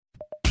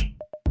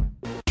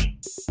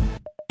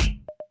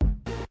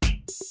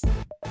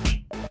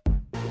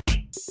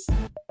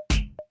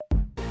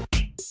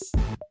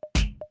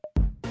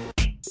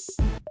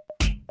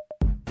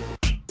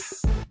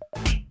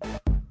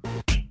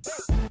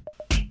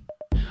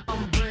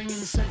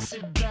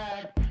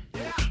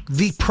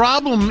The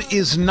problem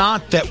is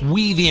not that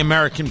we, the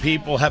American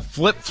people, have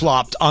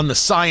flip-flopped on the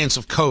science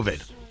of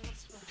COVID.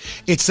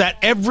 It's that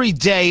every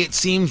day it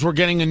seems we're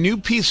getting a new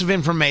piece of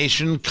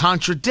information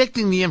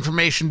contradicting the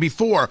information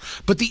before,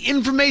 but the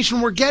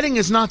information we're getting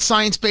is not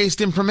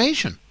science-based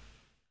information.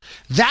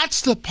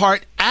 That's the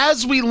part,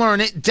 as we learn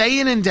it day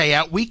in and day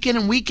out, week in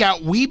and week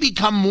out, we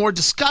become more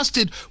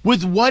disgusted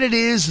with what it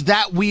is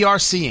that we are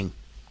seeing,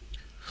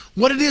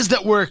 what it is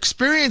that we're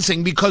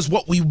experiencing, because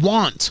what we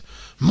want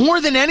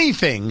more than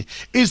anything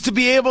is to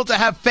be able to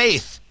have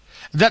faith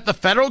that the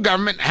federal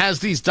government has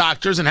these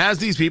doctors and has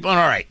these people, and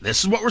all right,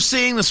 this is what we're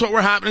seeing, this is what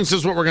we're happening, this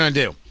is what we're going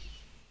to do.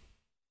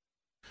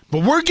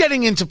 But we're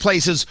getting into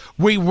places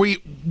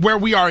where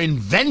we are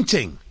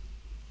inventing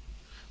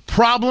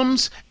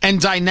problems and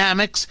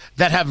dynamics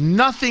that have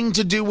nothing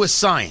to do with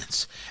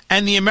science.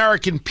 And the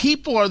American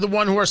people are the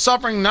one who are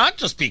suffering, not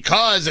just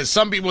because, as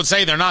some people would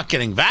say, they're not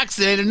getting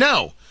vaccinated.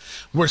 No,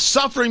 we're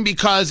suffering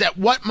because at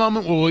what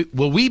moment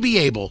will we be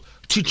able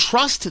to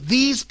trust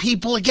these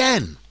people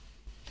again?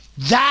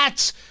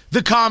 That's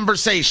the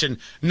conversation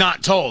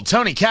not told.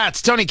 Tony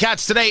Katz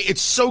today.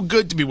 It's so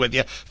good to be with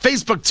you.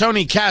 Facebook,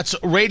 Tony Katz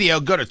Radio.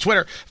 Go to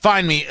Twitter.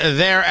 Find me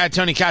there at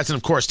Tony Katz, and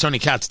of course,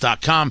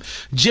 TonyKatz.com.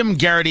 Jim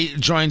Garrity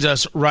joins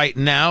us right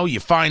now. You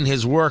find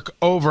his work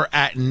over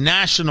at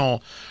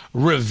National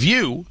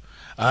Review.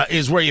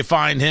 Is where you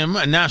find him,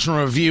 a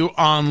National Review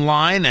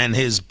online, and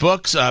his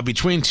books,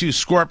 Between Two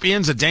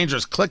Scorpions, a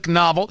dangerous click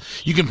novel.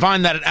 You can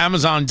find that at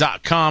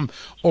Amazon.com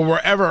or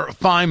wherever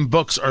fine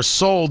books are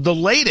sold. The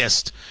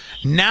latest,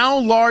 now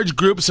large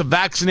groups of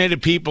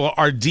vaccinated people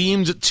are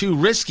deemed too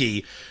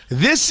risky.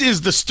 This is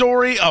the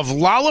story of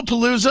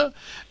Lollapalooza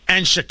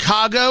and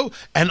Chicago,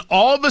 and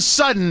all of a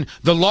sudden,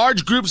 the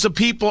large groups of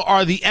people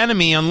are the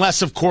enemy,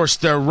 unless, of course,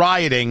 they're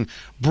rioting.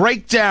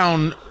 Break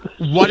down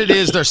what it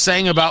is they're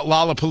saying about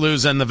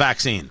Lollapalooza and the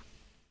vaccine.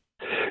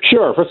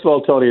 Sure. First of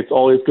all, Tony, it's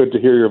always good to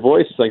hear your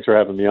voice. Thanks for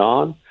having me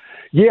on.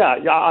 Yeah,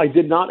 I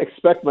did not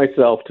expect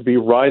myself to be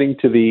riding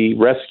to the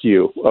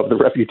rescue of the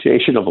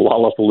reputation of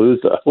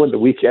Lollapalooza when the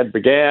weekend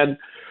began.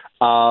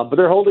 But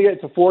they're holding it.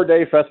 It's a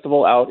 4-day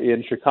festival out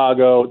in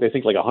Chicago. They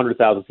think like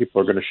 100,000 people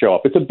are going to show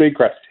up. It's a big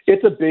crowd.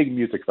 It's a big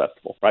music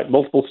festival, right?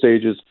 Multiple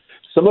stages,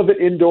 some of it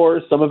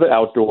indoors, some of it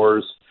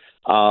outdoors.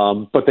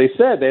 But they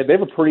said they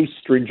have a pretty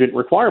stringent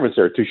requirements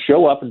there. To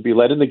show up and be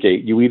let in the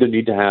gate, you either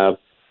need to have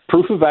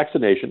proof of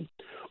vaccination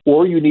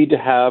or you need to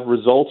have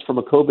results from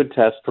a COVID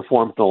test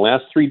performed in the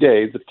last 3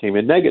 days that came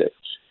in negative.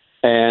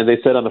 And they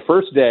said on the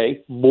first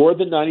day, more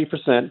than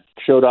 90%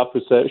 showed up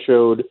who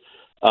showed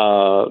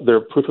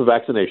their proof of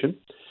vaccination.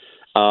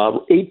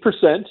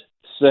 8%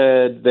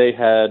 said they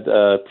had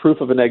proof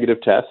of a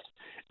negative test,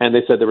 and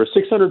they said there were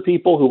 600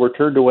 people who were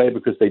turned away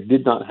because they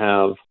did not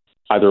have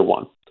either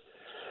one.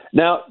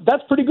 Now,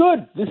 that's pretty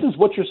good. This is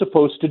what you're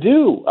supposed to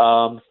do.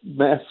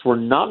 Masks were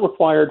not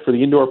required for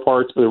the indoor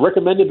parts, but they're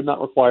recommended but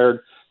not required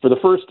for the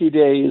first 2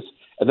 days,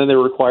 and then they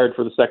were required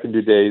for the second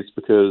 2 days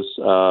because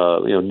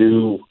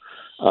new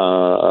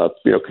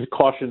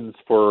cautions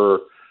for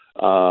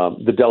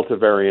the Delta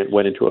variant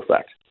went into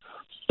effect.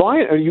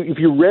 If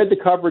you read the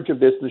coverage of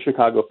this in the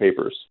Chicago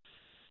papers,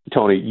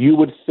 Tony, you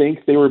would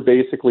think they were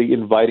basically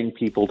inviting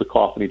people to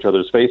cough in each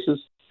other's faces,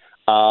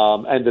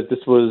 and that this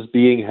was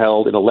being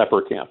held in a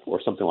leper camp or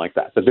something like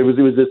that. That it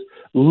was this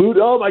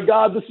oh my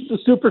God, this is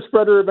a super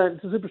spreader event.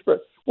 It's a super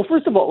spreader. Well,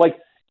 first of all,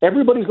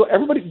 everybody, the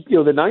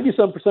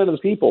 90-some% of the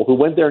people who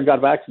went there and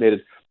got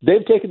vaccinated,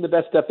 they've taken the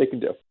best step they can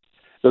do.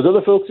 Those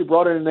other folks who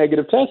brought in a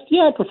negative test,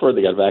 yeah, I prefer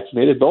they got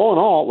vaccinated. But all in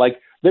all,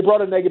 they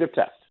brought a negative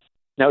test.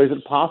 Now, is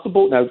it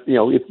possible? Now,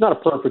 it's not a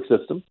perfect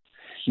system.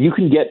 You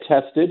can get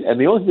tested, and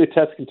the only thing the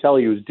test can tell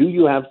you is, do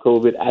you have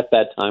COVID at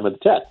that time of the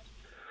test?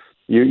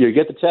 You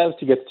get the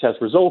test, you get the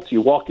test results,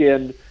 you walk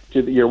in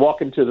you're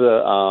walking to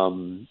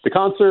the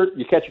concert,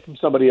 you catch it from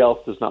somebody else.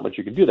 There's not much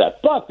you can do that.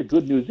 But the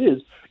good news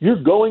is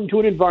you're going to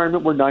an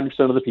environment where 90%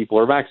 of the people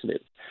are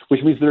vaccinated,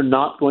 which means they're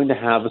not going to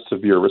have a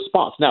severe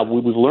response. Now,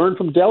 what we've learned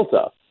from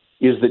Delta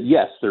is that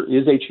yes, there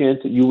is a chance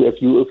that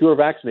if you are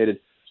vaccinated,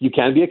 you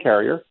can be a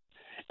carrier.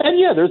 And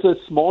yeah, there's a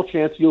small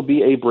chance you'll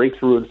be a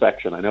breakthrough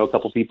infection. I know a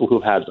couple people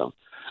who've had them.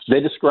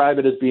 They describe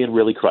it as being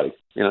really cruddy.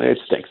 It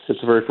stinks.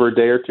 It's for a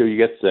day or two, you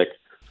get sick,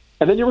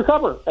 and then you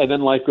recover, and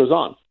then life goes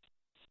on.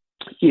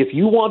 If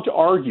you want to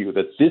argue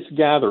that this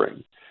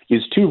gathering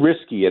is too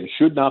risky and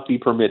should not be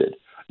permitted,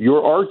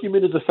 your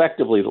argument is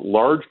effectively that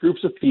large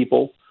groups of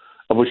people,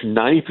 of which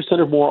 90%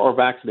 or more are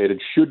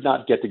vaccinated, should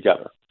not get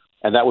together.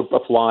 And that would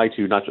apply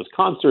to not just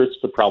concerts,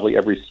 but probably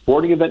every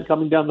sporting event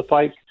coming down the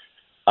pike,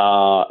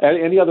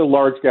 any other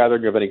large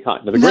gathering of any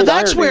kind. Now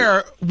that's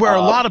where a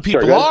lot of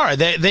people are.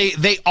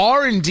 They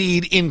are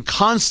indeed in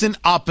constant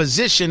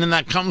opposition, and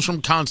that comes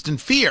from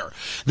constant fear.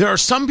 There are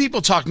some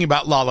people talking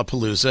about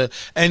Lollapalooza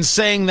and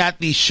saying that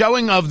the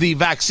showing of the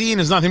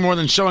vaccine is nothing more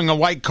than showing a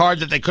white card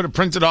that they could have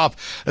printed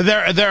off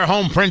their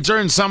home printer,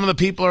 and some of the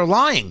people are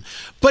lying.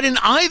 But in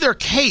either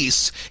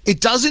case,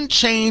 it doesn't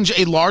change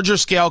a larger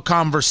scale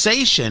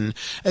conversation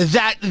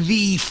that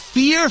the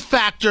fear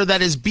factor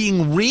that is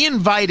being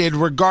reinvited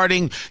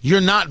regarding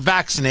you're not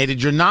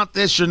vaccinated, you're not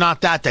this, you're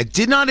not that. That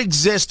did not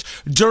exist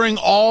during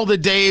all the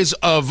days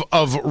of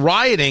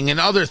rioting and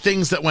other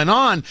things that went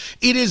on.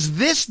 It is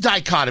this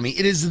dichotomy,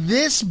 it is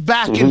this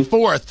back and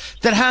forth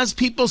that has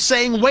people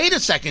saying, wait a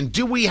second,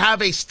 do we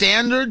have a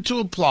standard to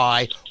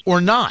apply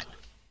or not?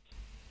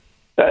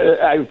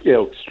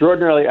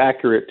 Extraordinarily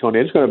accurate, Tony.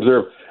 I'm just going to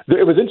observe.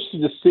 It was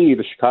interesting to see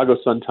the Chicago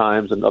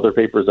Sun-Times and other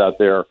papers out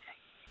there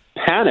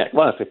panic.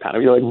 Well, I say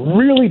panic. You're like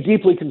really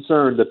deeply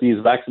concerned that these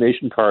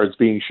vaccination cards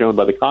being shown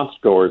by the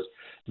concert goers,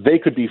 they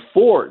could be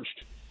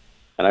forged.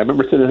 And I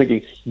remember sitting there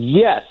thinking,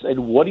 yes.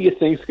 And what do you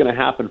think is going to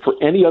happen for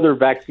any other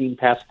vaccine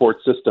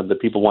passport system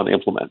that people want to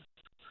implement?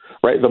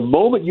 Right. The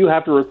moment you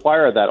have to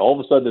require that, all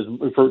of a sudden,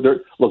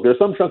 there's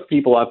some chunk of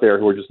people out there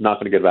who are just not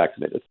going to get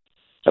vaccinated.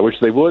 I wish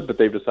they would, but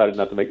they've decided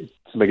not to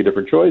make a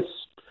different choice.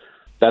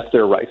 That's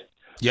their right.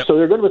 Yep. So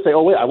they're going to say,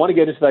 oh, wait, I want to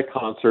get into that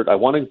concert. I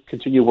want to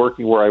continue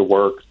working where I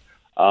work.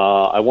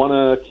 I want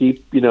to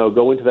keep,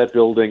 go into that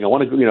building. I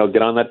want to,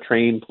 get on that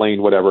train,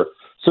 plane, whatever.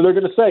 So they're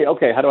going to say,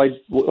 okay, how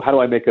do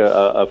I make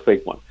a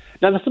fake one?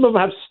 Now, some of them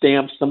have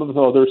stamps. Some of them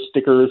have other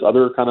stickers,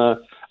 other kind of,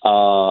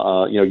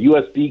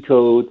 USB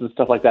codes and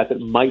stuff like that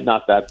might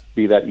not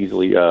be that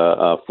easily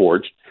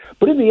forged.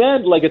 But in the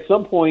end, like at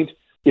some point,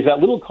 if that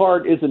little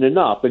card isn't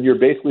enough, then you're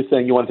basically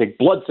saying you want to take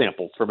blood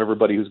samples from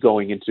everybody who's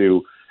going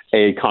into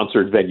a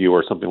concert venue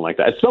or something like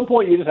that. At some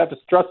point, you just have to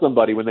trust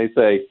somebody when they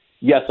say,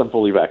 yes, I'm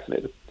fully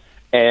vaccinated.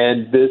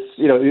 And this,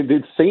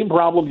 the same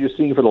problem you're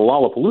seeing for the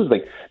Lollapalooza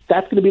thing,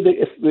 that's going to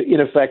be in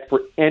effect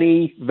for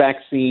any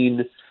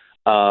vaccine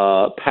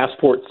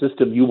passport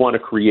system you want to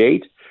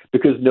create,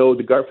 because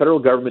the federal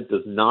government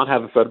does not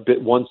have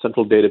one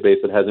central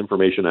database that has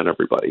information on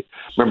everybody.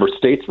 Remember,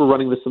 states were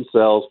running this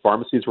themselves,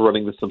 pharmacies were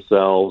running this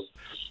themselves,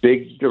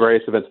 big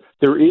various events.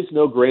 There is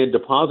no grand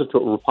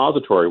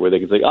repository where they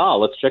can say,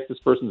 let's check this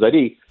person's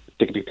ID.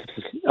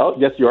 Oh,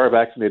 yes, you are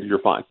vaccinated, you're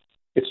fine.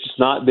 It's just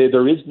not,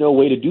 there is no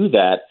way to do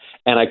that.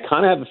 And I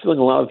kind of have a feeling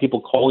a lot of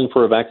people calling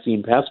for a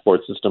vaccine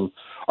passport system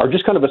are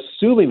just kind of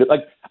assuming that,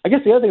 I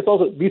guess the other thing is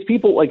also these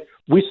people,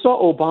 we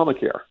saw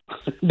Obamacare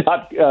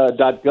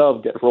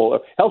 .gov get rolled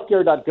out,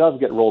 healthcare.gov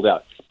get rolled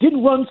out.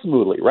 Didn't run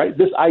smoothly, right?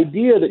 This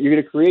idea that you're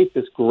going to create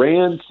this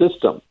grand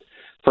system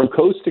from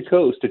coast to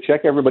coast to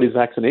check everybody's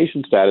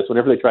vaccination status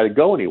whenever they try to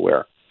go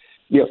anywhere.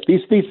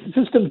 These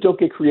systems don't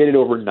get created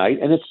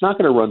overnight, and it's not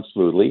going to run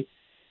smoothly.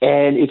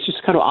 And it's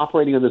just kind of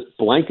operating on this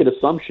blanket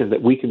assumption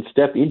that we can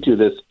step into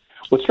this,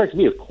 what strikes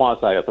me as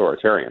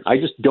quasi-authoritarian. I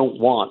just don't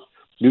want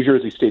New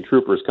Jersey state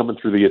troopers coming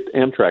through the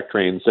Amtrak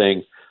train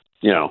saying,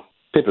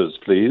 Pippas,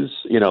 please,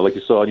 like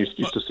you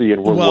used to see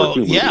in World War II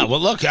movies. Yeah, well,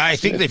 look, I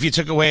think that if you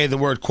took away the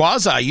word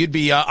quasi, you'd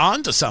be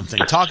onto something.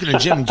 Talking to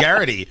Jim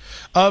Garrity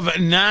of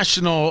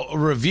National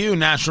Review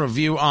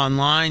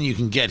Online. You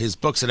can get his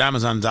books at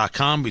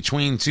Amazon.com,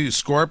 Between Two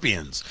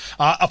Scorpions.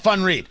 A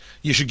fun read.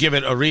 You should give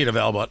it a read,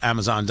 available at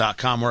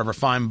Amazon.com, wherever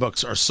fine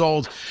books are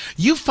sold.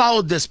 You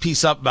followed this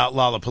piece up about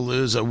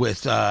Lollapalooza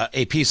with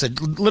a piece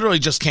that literally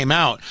just came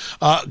out.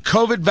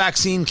 COVID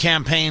vaccine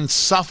campaign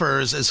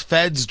suffers as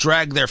feds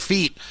drag their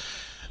feet.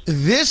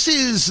 This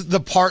is the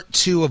part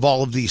two of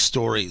all of these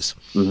stories,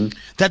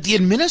 that the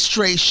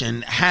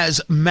administration has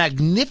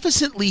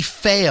magnificently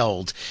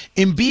failed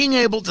in being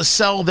able to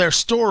sell their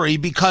story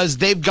because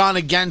they've gone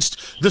against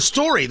the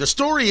story. The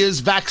story is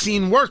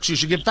vaccine works. You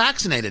should get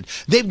vaccinated.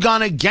 They've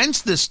gone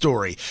against this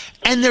story.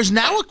 And there's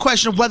now a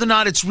question of whether or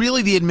not it's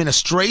really the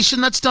administration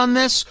that's done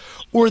this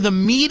or the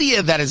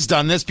media that has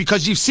done this,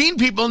 because you've seen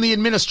people in the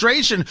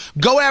administration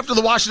go after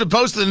the Washington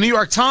Post and the New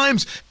York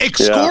Times,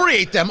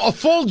 excoriate them, a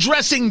full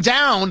dressing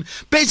down,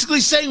 basically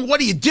saying,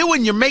 what are you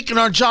doing? You're making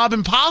our job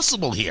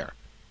impossible here.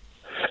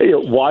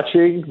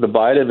 Watching the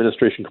Biden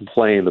administration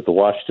complain that the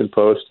Washington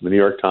Post and the New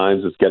York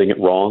Times is getting it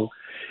wrong,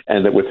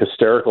 and that with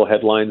hysterical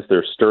headlines,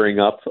 they're stirring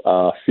up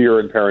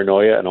fear and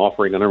paranoia and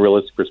offering an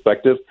unrealistic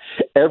perspective.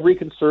 Every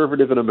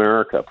conservative in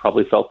America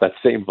probably felt that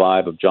same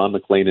vibe of John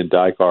McClane and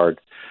Die Hard.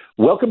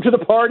 Welcome to the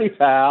party,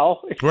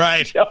 pal.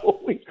 Right.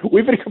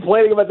 We've been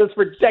complaining about this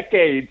for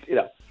decades.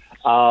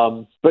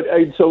 So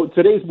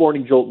today's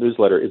Morning Jolt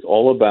newsletter is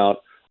all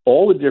about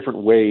all the different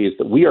ways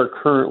that we are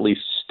currently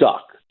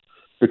stuck,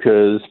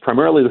 because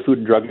primarily the Food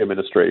and Drug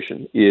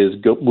Administration is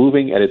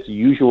moving at its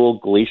usual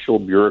glacial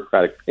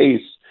bureaucratic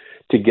pace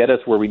to get us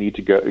where we need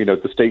to go,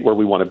 the state where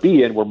we want to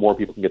be in, where more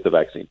people can get the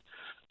vaccine.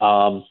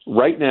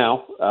 Right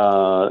now,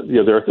 I've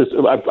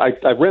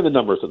ran the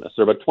numbers on this.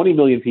 There are about 20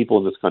 million people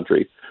in this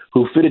country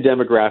who fit a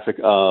demographic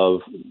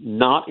of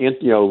not,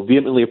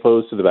 vehemently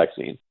opposed to the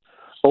vaccine,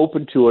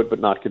 open to it, but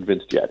not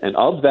convinced yet. And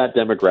of that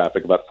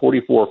demographic, about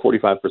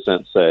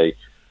 45% say,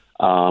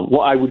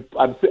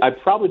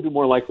 I'd probably be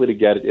more likely to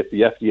get it if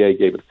the FDA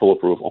gave it full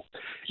approval.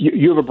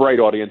 You have a bright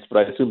audience, but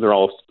I assume they're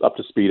all up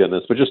to speed on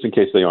this. But just in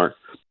case they aren't,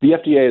 the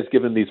FDA has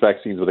given these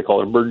vaccines what they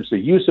call emergency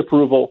use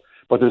approval.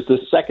 But there's this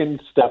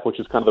second step, which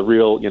is kind of the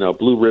real,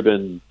 blue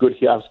ribbon, good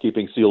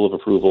housekeeping seal of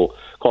approval,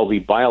 called the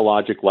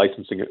biologic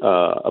licensing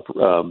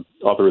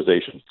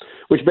authorization,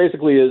 which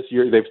basically is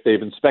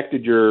they've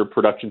inspected your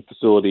production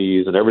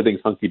facilities and everything's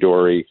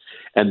hunky-dory,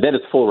 and then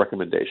it's full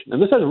recommendation. And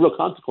this has real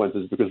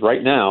consequences because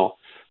right now,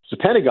 the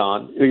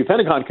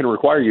Pentagon can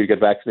require you to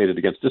get vaccinated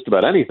against just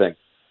about anything,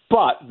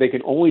 but they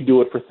can only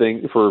do it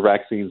for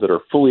vaccines that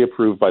are fully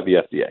approved by the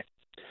FDA.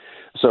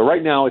 So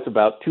right now, it's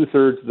about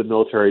 2/3 of the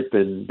military has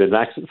been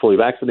fully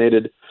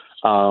vaccinated.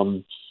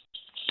 The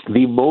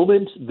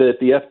moment that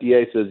the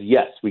FDA says,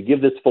 yes, we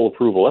give this full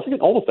approval, I think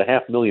almost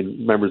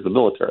 500,000 members of the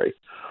military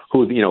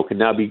who, can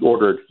now be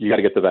ordered, you got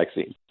to get the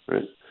vaccine,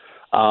 right?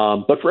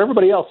 But for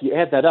everybody else, you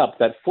add that up,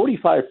 that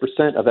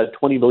 45% of that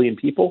 20 million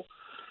people,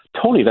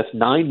 Tony, that's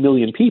 9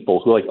 million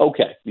people who are like,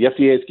 okay, the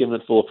FDA has given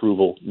it full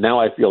approval. Now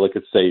I feel like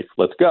it's safe.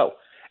 Let's go.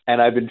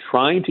 And I've been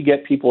trying to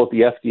get people at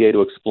the FDA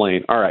to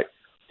explain, all right,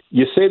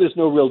 you say there's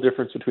no real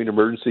difference between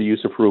emergency use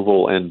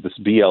approval and this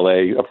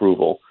BLA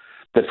approval,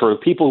 that for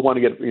people who want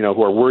to get,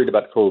 who are worried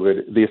about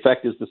COVID, the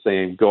effect is the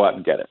same. Go out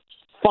and get it.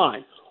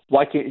 Fine.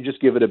 Why can't you just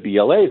give it a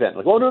BLA then?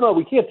 Like, oh, no,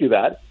 we can't do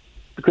that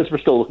because we're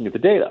still looking at the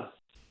data.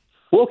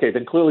 Well, okay,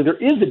 then clearly there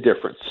is a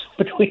difference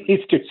between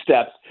these two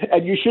steps,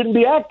 and you shouldn't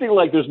be acting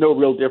like there's no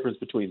real difference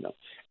between them.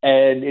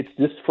 And it's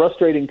this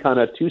frustrating kind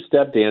of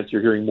two-step dance.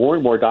 You're hearing more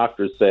and more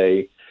doctors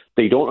say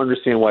they don't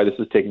understand why this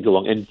is taking too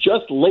long. And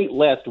just late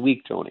last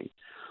week, Tony,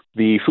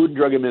 the Food and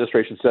Drug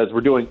Administration says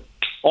we're doing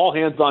all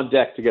hands on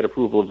deck to get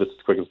approval of this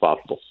as quick as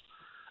possible.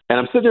 And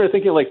I'm sitting there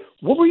thinking, like,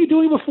 what were you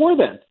doing before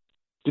then?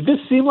 Did this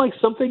seem like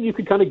something you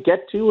could kind of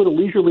get to at a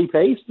leisurely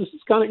pace? This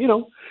is kind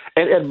of,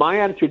 and my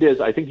attitude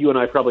is, I think you and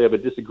I probably have a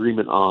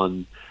disagreement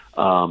on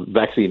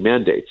vaccine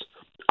mandates.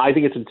 I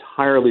think it's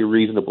entirely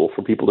reasonable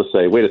for people to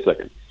say, wait a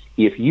second,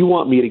 if you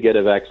want me to get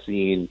a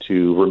vaccine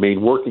to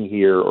remain working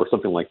here or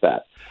something like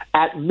that,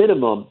 at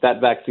minimum, that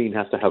vaccine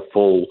has to have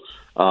full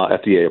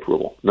FDA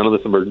approval, none of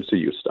this emergency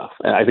use stuff.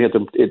 And I think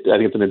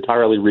it's an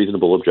entirely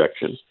reasonable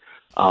objection,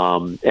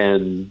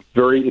 and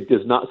it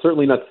does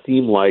certainly not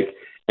seem like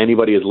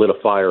anybody has lit a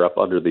fire up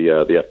under the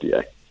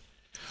FDA.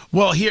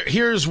 Well,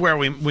 here's where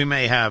we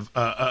may have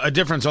a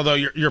difference, although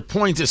your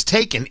point is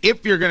taken.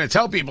 If you're going to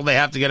tell people they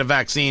have to get a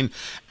vaccine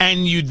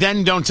and you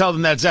then don't tell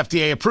them that's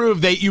FDA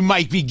approved, you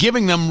might be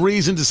giving them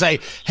reason to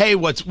say, hey,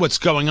 what's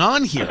going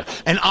on here?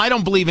 And I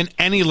don't believe in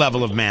any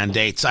level of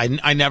mandates.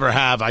 I never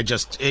have. I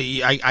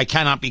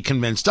cannot be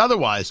convinced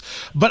otherwise.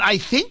 But I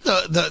think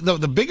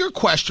the bigger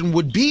question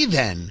would be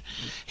then,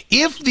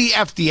 if the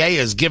FDA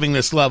is giving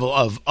this level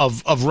of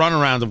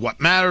runaround of what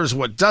matters,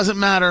 what doesn't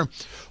matter,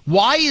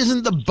 why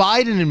isn't the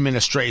Biden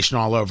administration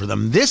all over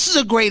them? This is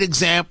a great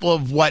example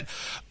of what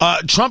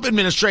Trump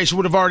administration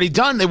would have already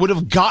done. They would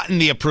have gotten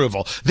the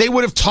approval. They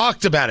would have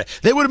talked about it.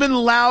 They would have been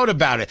loud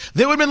about it.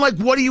 They would have been like,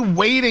 what are you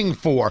waiting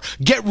for?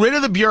 Get rid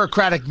of the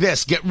bureaucratic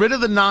this. Get rid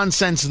of the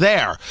nonsense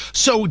there.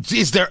 So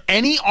is there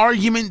any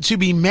argument to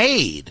be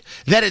made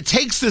that it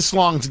takes this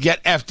long to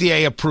get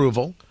FDA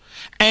approval?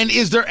 And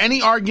is there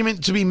any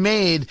argument to be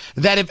made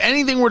that if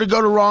anything were to go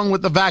wrong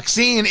with the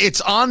vaccine,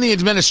 it's on the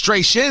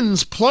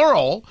administrations,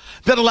 plural,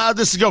 that allowed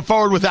this to go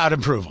forward without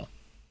approval?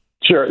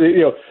 Sure.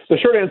 The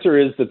short answer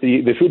is that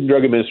the Food and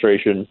Drug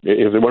Administration,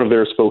 if one of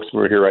their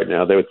spokesmen were here right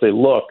now, they would say,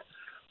 look,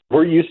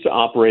 we're used to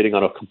operating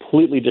on a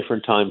completely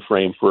different time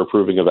frame for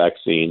approving a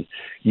vaccine.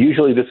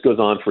 Usually this goes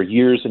on for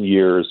years and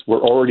years.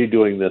 We're already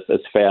doing this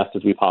as fast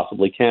as we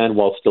possibly can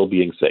while still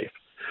being safe.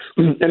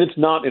 And it's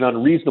not an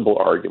unreasonable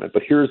argument,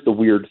 but here's the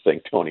weird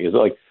thing, Tony, is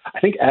like, I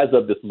think as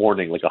of this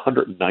morning, like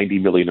 190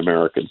 million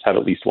Americans have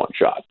at least one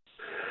shot.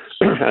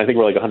 And I think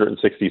we're like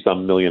 160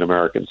 some million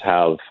Americans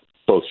have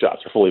both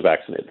shots, are fully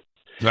vaccinated.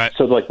 Right.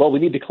 So they're like, well, we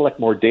need to collect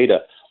more data.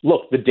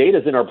 Look, the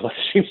data's in our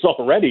bloodstreams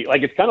already.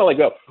 Like, it's kind of like,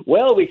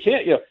 we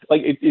can't,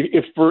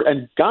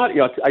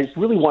 I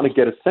really want to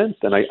get a sense,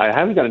 and I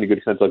haven't got any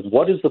good sense, like,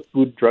 what is the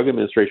Food and Drug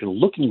Administration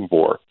looking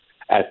for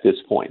at this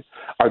point?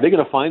 Are they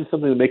going to find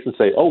something that makes them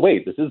say, oh,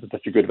 wait, this isn't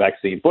such a good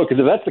vaccine? Because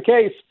if that's the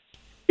case,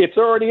 it's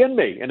already in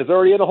me, and it's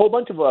already in a whole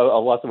bunch of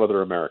lots of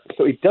other Americans.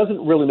 So it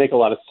doesn't really make a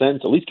lot of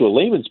sense, at least to a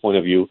layman's point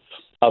of view,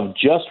 of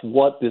just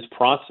what this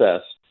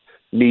process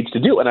needs to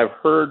do. And I've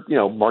heard,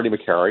 Marty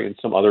Makary and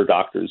some other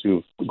doctors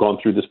who've gone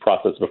through this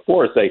process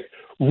before say,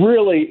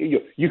 really,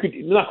 you could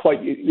not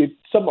quite,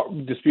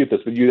 some dispute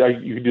this, but you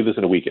could do this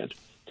in a weekend.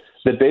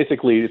 That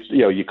basically,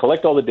 you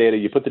collect all the data,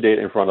 you put the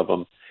data in front of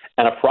them,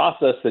 and a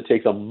process that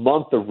takes a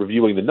month of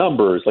reviewing the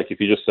numbers, like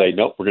if you just say,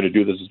 nope, we're going to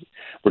do this,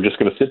 we're just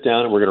going to sit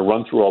down and we're going to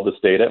run through all this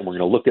data and we're going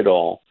to look at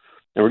all,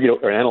 and we're going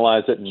to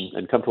analyze it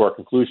and come to our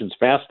conclusions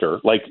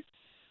faster. Like,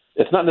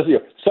 it's not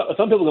necessarily,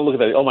 some people can look at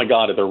that, oh my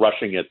God, they're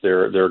rushing it,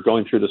 they're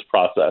going through this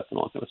process and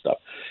all that kind of stuff.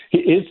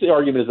 His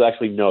argument is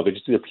actually no,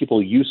 they're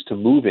people used to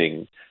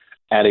moving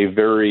at a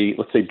very,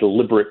 let's say,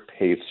 deliberate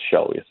pace,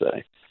 shall we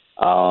say.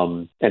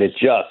 And it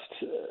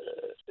just,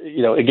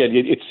 again,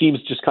 it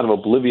seems just kind of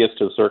oblivious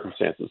to the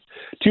circumstances.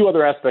 Two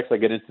other aspects I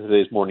get into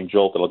today's morning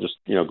jolt that I'll just,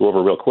 go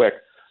over real quick.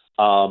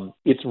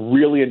 It's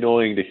really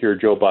annoying to hear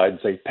Joe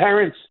Biden say,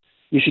 parents,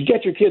 you should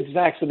get your kids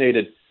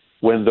vaccinated.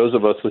 when those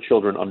of us with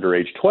children under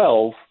age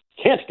 12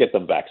 can't get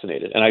them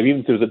vaccinated.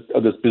 And there's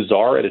this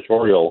bizarre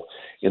editorial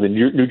in the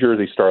New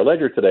Jersey Star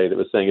Ledger today that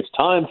was saying it's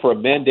time for a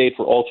mandate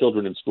for all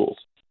children in schools.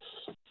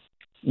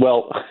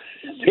 Well,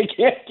 they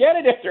can't get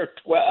it if they're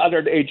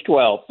under age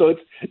 12. So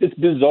it's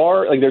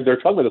bizarre. Like they're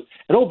talking about this.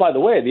 And oh, by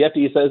the way, the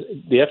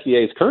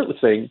FDA is currently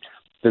saying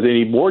that they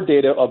need more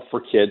data up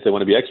for kids. They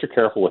want to be extra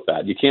careful with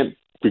that. You can't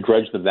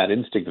begrudge them that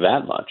instinct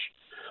that much.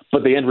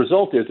 But the end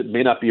result is it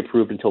may not be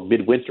approved until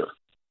midwinter,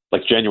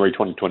 like January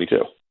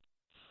 2022.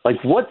 Like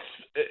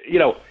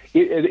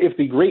if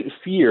the great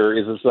fear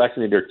is to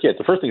vaccinate their kids,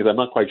 the first thing is I'm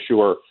not quite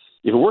sure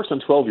if it works on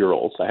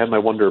 12-year-olds. I have my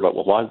wonder about,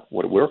 why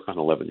would it work on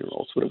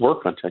 11-year-olds? Would it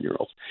work on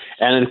 10-year-olds?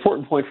 And an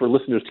important point for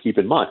listeners to keep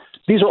in mind,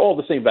 these are all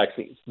the same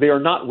vaccines. They are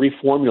not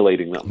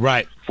reformulating them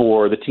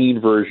for the teen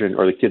version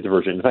or the kids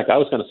version. In fact, I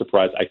was kind of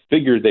surprised. I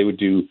figured they would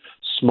do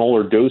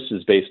smaller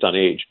doses based on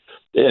age.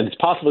 And it's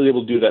possible they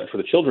will do that for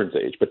the children's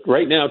age. But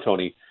right now,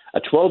 Tony, a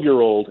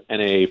 12-year-old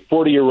and a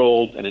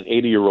 40-year-old and an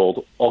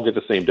 80-year-old all get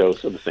the same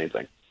dose of the same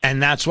thing.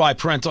 And that's why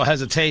parental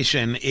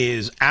hesitation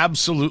is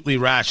absolutely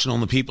rational.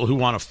 And the people who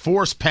want to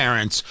force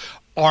parents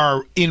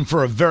are in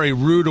for a very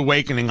rude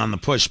awakening on the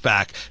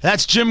pushback.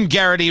 That's Jim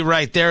Geraghty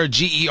right there,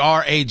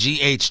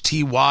 Geraghty,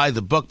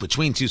 the book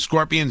Between Two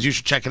Scorpions. You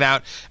should check it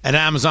out at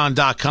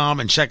Amazon.com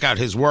and check out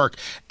his work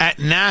at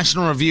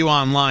National Review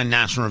Online,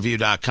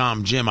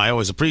 nationalreview.com. Jim, I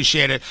always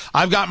appreciate it.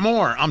 I've got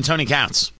more. I'm Tony Katz.